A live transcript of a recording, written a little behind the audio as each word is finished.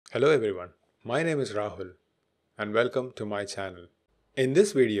Hello everyone, my name is Rahul and welcome to my channel. In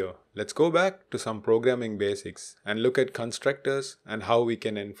this video, let's go back to some programming basics and look at constructors and how we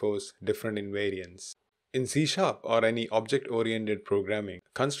can enforce different invariants. In C# or any object-oriented programming,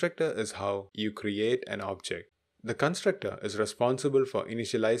 constructor is how you create an object. The constructor is responsible for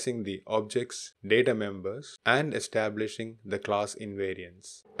initializing the object's data members and establishing the class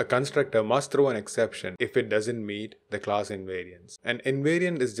invariants. A constructor must throw an exception if it doesn't meet the class invariants. An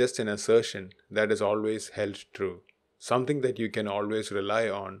invariant is just an assertion that is always held true, something that you can always rely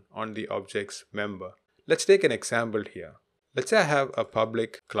on the object's member. Let's take an example here. Let's say I have a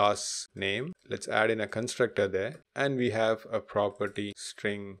public class name. Let's add in a constructor there, and we have a property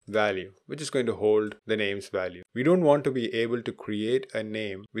string value, which is going to hold the name's value. We don't want to be able to create a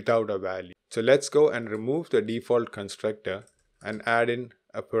name without a value. So let's go and remove the default constructor and add in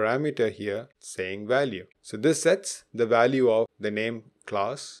a parameter here saying value. So this sets the value of the name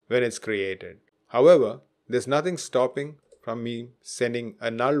class when it's created. However, there's nothing stopping from me sending a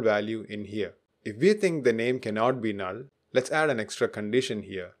null value in here. If we think the name cannot be null, let's add an extra condition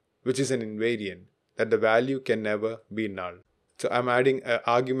here, which is an invariant, that the value can never be null. So I'm adding an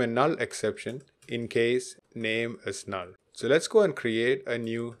argument null exception in case name is null. So let's go and create a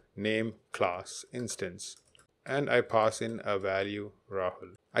new name class instance. And I pass in a value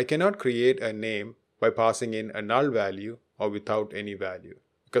Rahul. I cannot create a name by passing in a null value or without any value,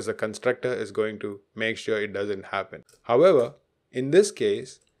 because the constructor is going to make sure it doesn't happen. However, in this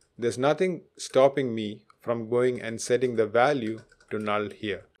case, there's nothing stopping me from going and setting the value to null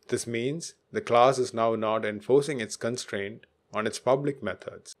here. This means the class is now not enforcing its constraint on its public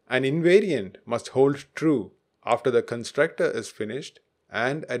methods. An invariant must hold true after the constructor is finished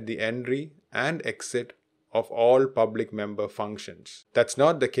and at the entry and exit of all public member functions. That's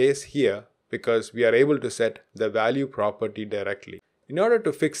not the case here because we are able to set the value property directly. In order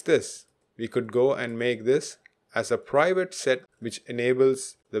to fix this, we could go and make this as a private set which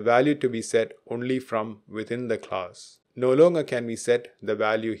enables the value to be set only from within the class. No longer can we set the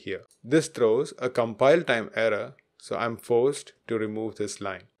value here. This throws a compile time error, so I'm forced to remove this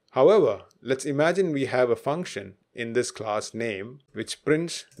line. However, let's imagine we have a function in this class name which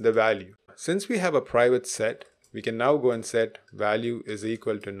prints the value. Since we have a private set, we can now go and set value is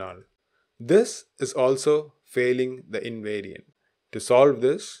equal to null. This is also failing the invariant. To solve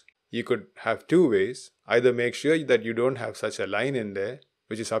this, you could have two ways. Either make sure that you don't have such a line in there,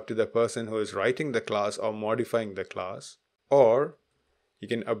 which is up to the person who is writing the class or modifying the class, or you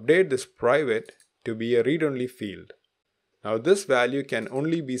can update this private to be a read-only field. Now this value can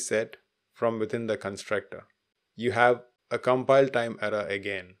only be set from within the constructor. You have a compile time error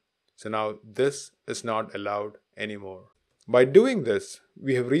again. So now this is not allowed anymore. By doing this,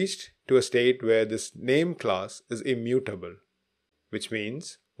 we have reached to a state where this name class is immutable, which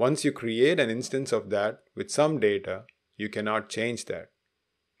means once you create an instance of that with some data, you cannot change that.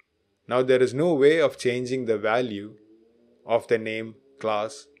 Now there is no way of changing the value of the name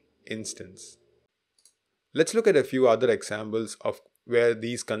class instance. Let's look at a few other examples of where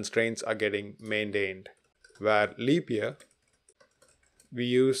these constraints are getting maintained. Where leap year, we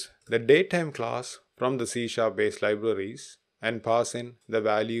use the datetime class from the C# based libraries and pass in the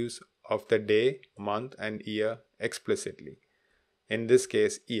values of the day, month and year explicitly. In this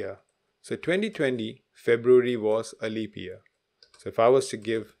case, year. So 2020, February was a leap year. So if I was to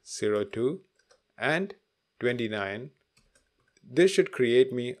give 02 and 29, this should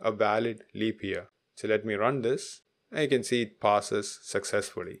create me a valid leap year. So let me run this, and you can see it passes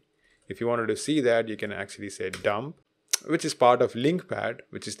successfully. If you wanted to see that, you can actually say dump, which is part of LinkPad,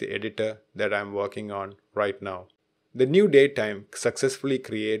 which is the editor that I'm working on right now. The new datetime successfully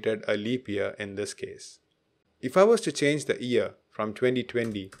created a leap year in this case. If I was to change the year from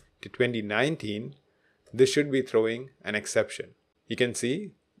 2020 to 2019, this should be throwing an exception. You can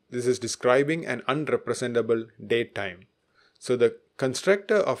see this is describing an unrepresentable date time. So the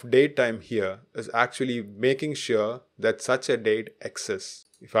constructor of datetime here is actually making sure that such a date exists.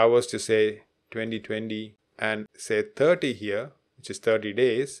 If I was to say 2020 and say 30 here, which is 30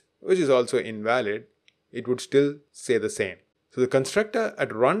 days, which is also invalid, it would still say the same. So the constructor at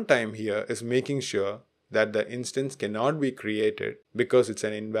runtime here is making sure that the instance cannot be created because it's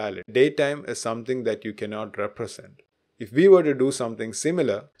an invalid. Datetime is something that you cannot represent. If we were to do something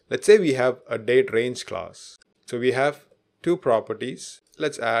similar, let's say we have a date range class. So we have two properties.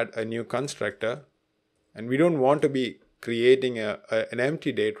 Let's add a new constructor, and we don't want to be creating an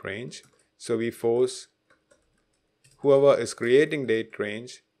empty date range. So we force whoever is creating date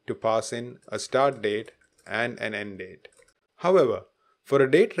range to pass in a start date and an end date. However, for a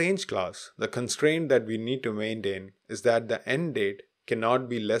date range class, the constraint that we need to maintain is that the end date cannot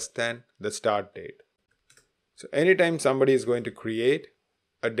be less than the start date. So anytime somebody is going to create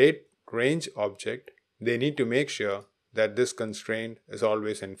a date range object, they need to make sure that this constraint is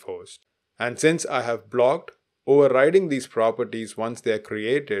always enforced. And since I have blocked overriding these properties once they are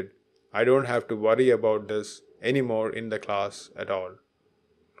created, I don't have to worry about this anymore in the class at all.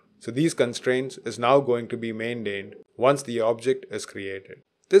 So these constraints is now going to be maintained once the object is created.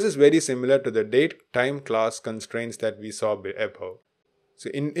 This is very similar to the date time class constraints that we saw above. So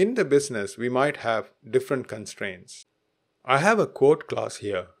in the business, we might have different constraints. I have a quote class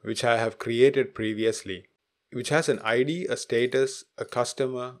here, which I have created previously, which has an ID, a status, a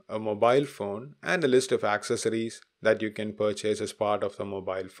customer, a mobile phone, and a list of accessories that you can purchase as part of the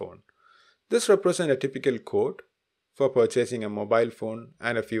mobile phone. This represents a typical quote for purchasing a mobile phone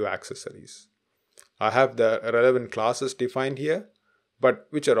and a few accessories. I have the relevant classes defined here, but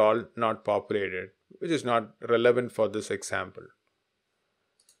which are all not populated, which is not relevant for this example.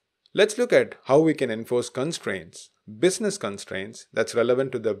 Let's look at how we can enforce constraints, business constraints that's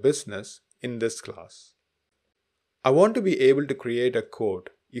relevant to the business in this class. I want to be able to create a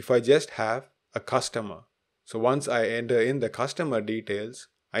quote if I just have a customer. So once I enter in the customer details,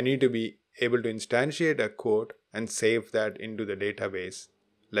 I need to be able to instantiate a quote and save that into the database.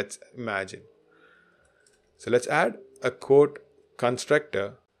 Let's imagine. So let's add a quote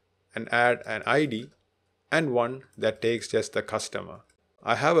constructor and add an ID and one that takes just the customer.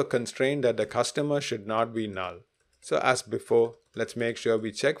 I have a constraint that the customer should not be null. So as before, let's make sure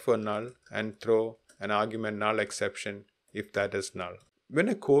we check for null and throw an argument null exception if that is null. When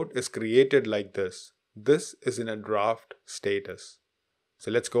a quote is created like this is in a draft status.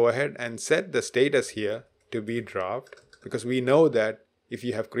 So let's go ahead and set the status here to be draft, because we know that if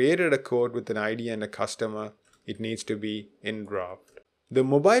you have created a quote with an ID and a customer, it needs to be in draft. The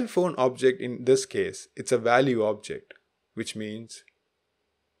mobile phone object in this case, it's a value object, which means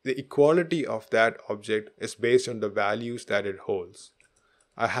the equality of that object is based on the values that it holds.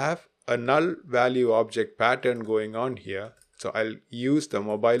 I have a null value object pattern going on here, so I'll use the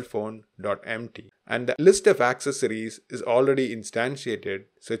mobile phone.empty. And the list of accessories is already instantiated,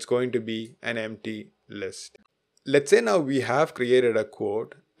 so it's going to be an empty list. Let's say now we have created a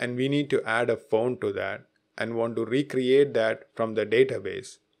quote and we need to add a phone to that and want to recreate that from the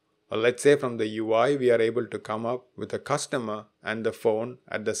database. Or let's say from the UI we are able to come up with a customer and the phone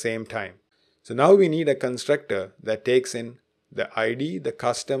at the same time. So now we need a constructor that takes in the ID, the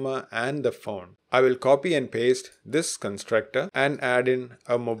customer, and the phone. I will copy and paste this constructor and add in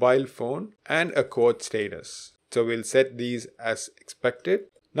a mobile phone and a quote status. So we'll set these as expected.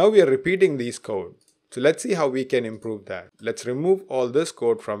 Now we are repeating these code. So let's see how we can improve that. Let's remove all this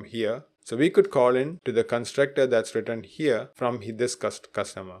code from here. So we could call in to the constructor that's written here from this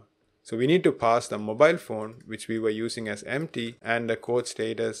customer. So we need to pass the mobile phone, which we were using as empty, and the quote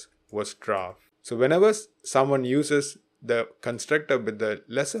status was draft. So whenever someone uses the constructor with the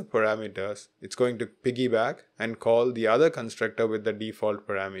lesser parameters, it's going to piggyback and call the other constructor with the default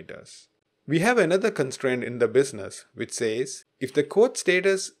parameters. We have another constraint in the business which says if the quote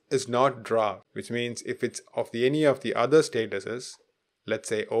status is not draft, which means if it's of any of the other statuses, let's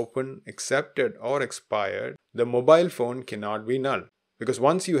say open, accepted, or expired, the mobile phone cannot be null. Because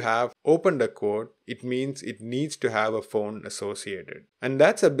once you have opened a quote, it means it needs to have a phone associated. And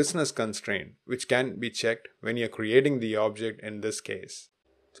that's a business constraint which can be checked when you're creating the object in this case.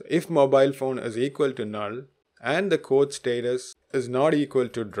 So if mobile phone is equal to null and the quote status is not equal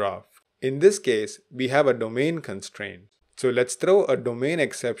to draft, in this case we have a domain constraint. So let's throw a domain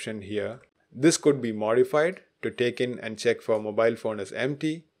exception here. This could be modified to take in and check for mobile phone is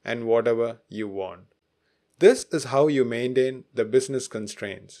empty and whatever you want. This is how you maintain the business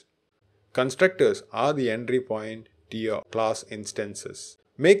constraints. Constructors are the entry point to your class instances.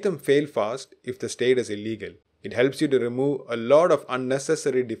 Make them fail fast if the state is illegal. It helps you to remove a lot of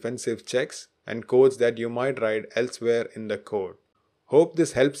unnecessary defensive checks and codes that you might write elsewhere in the code. Hope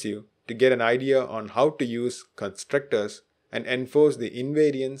this helps you to get an idea on how to use constructors and enforce the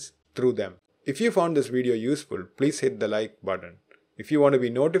invariants through them. If you found this video useful, please hit the like button. If you want to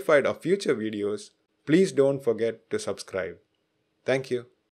be notified of future videos, please don't forget to subscribe. Thank you.